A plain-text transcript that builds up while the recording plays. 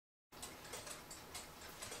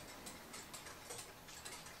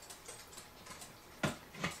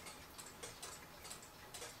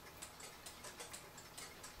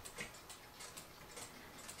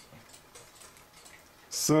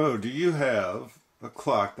So, do you have a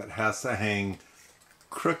clock that has to hang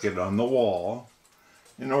crooked on the wall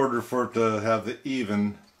in order for it to have the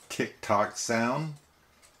even tick-tock sound?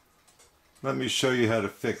 Let me show you how to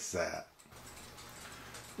fix that.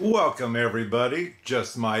 Welcome everybody,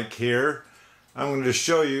 Just Mike here. I'm going to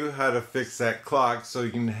show you how to fix that clock so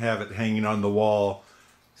you can have it hanging on the wall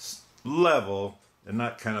level and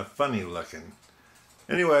not kind of funny looking.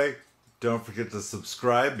 Anyway, don't forget to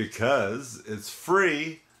subscribe because it's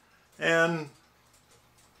free, and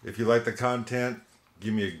if you like the content,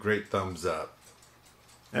 give me a great thumbs up.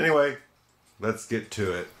 Anyway, let's get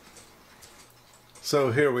to it.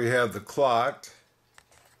 So here we have the clock.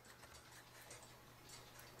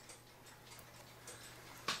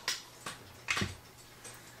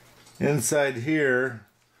 Inside here,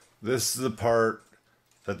 this is the part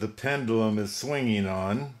that the pendulum is swinging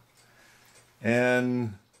on,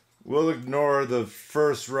 and we'll ignore the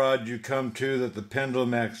first rod you come to that the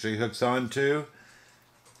pendulum actually hooks onto.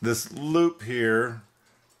 This loop here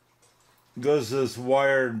goes to this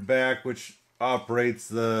wired back which operates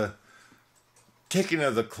the ticking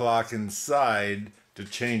of the clock inside to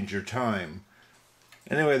change your time.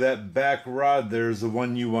 Anyway, that back rod there is the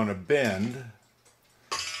one you want to bend.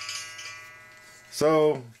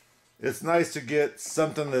 So it's nice to get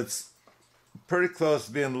something that's pretty close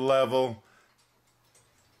to being level.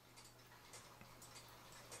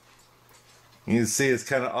 You can see it's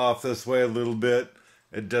kind of off this way a little bit.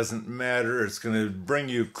 It doesn't matter. It's going to bring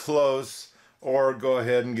you close, or go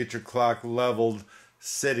ahead and get your clock leveled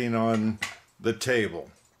sitting on the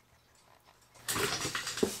table.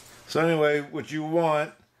 So anyway, what you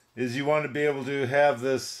want is you want to be able to have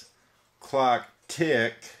this clock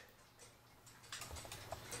tick.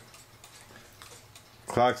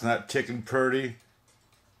 Clock's not ticking pretty.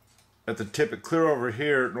 Have to tip it clear over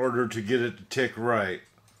here in order to get it to tick right.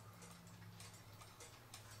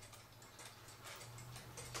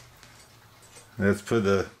 Let's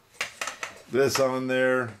put this on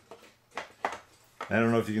there. I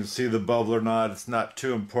don't know if you can see the bubble or not. It's not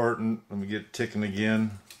too important. Let me get it ticking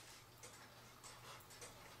again.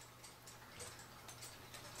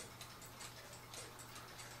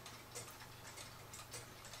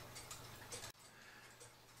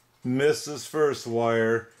 Miss this first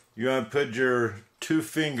wire. You want to put your two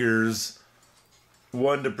fingers,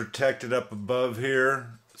 one to protect it up above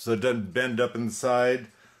here so it doesn't bend up inside,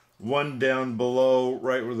 one down below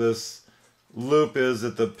right where this loop is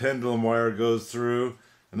that the pendulum wire goes through,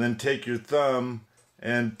 and then take your thumb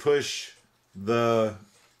and push the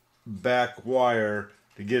back wire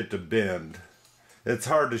to get it to bend. It's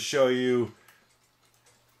hard to show you,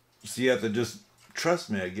 so you have to just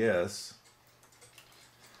trust me, I guess.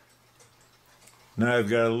 Now I've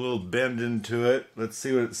got a little bend into it. Let's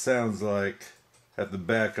see what it sounds like. Have to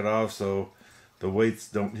back it off so the weights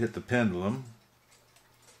don't hit the pendulum.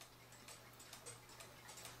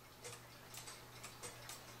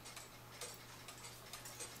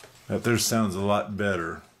 That there sounds a lot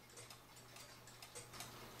better.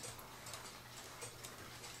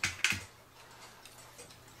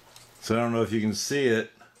 So I don't know if you can see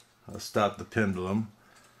it. I'll stop the pendulum.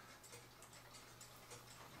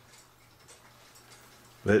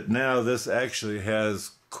 But now this actually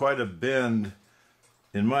has quite a bend,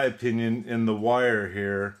 in my opinion, in the wire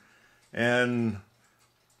here. And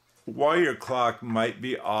why your clock might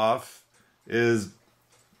be off is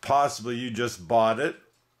possibly you just bought it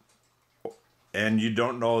and you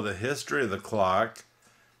don't know the history of the clock.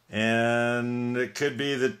 And it could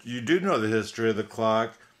be that you do know the history of the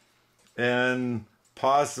clock, and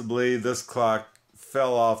possibly this clock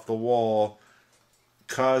fell off the wall,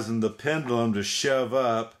 causing the pendulum to shove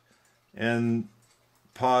up, and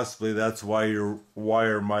possibly that's why your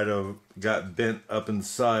wire might have got bent up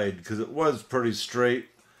inside, because it was pretty straight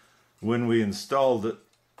when we installed it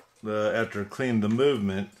after cleaning the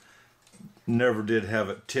movement. Never did have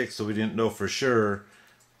it tick, so we didn't know for sure.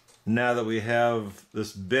 Now that we have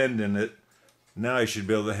this bend in it, now I should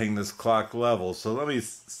be able to hang this clock level. So let me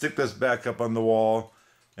stick this back up on the wall,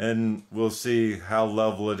 and we'll see how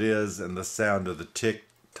level it is and the sound of the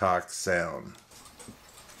tick-tock sound.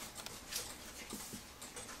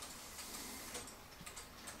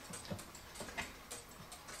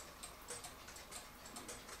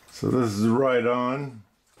 So this is right on.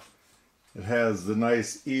 It has the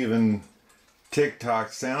nice even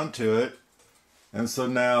tick-tock sound to it, and so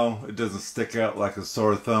now it doesn't stick out like a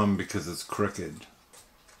sore thumb because it's crooked.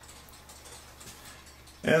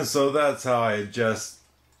 And so that's how I adjust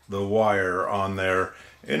the wire on there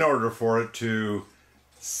in order for it to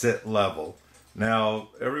sit level. Now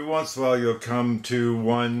every once in a while you'll come to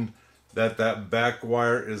one that back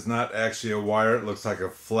wire is not actually a wire. It looks like a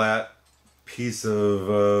flat piece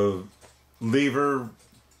of lever or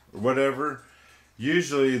whatever.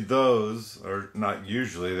 Usually those, or not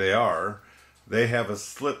usually, they have a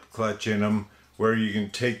slip clutch in them where you can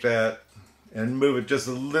take that and move it just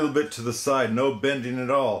a little bit to the side. No bending at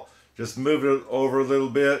all. Just move it over a little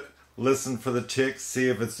bit, listen for the ticks, see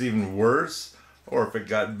if it's even worse or if it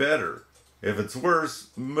got better. If it's worse,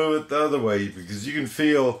 move it the other way, because you can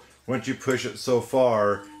feel, once you push it so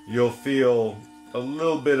far, you'll feel a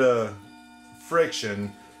little bit of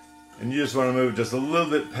friction, and you just want to move just a little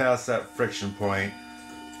bit past that friction point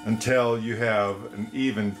until you have an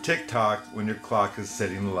even tick-tock when your clock is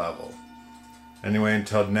sitting level. Anyway,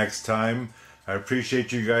 until next time, I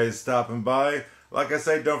appreciate you guys stopping by. Like I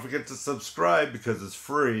say, don't forget to subscribe because it's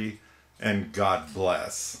free, and God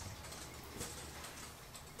bless.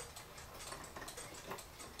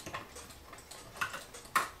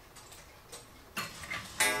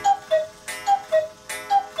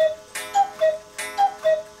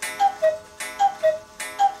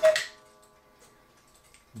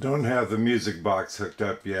 Don't have the music box hooked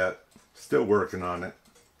up yet. Still working on it.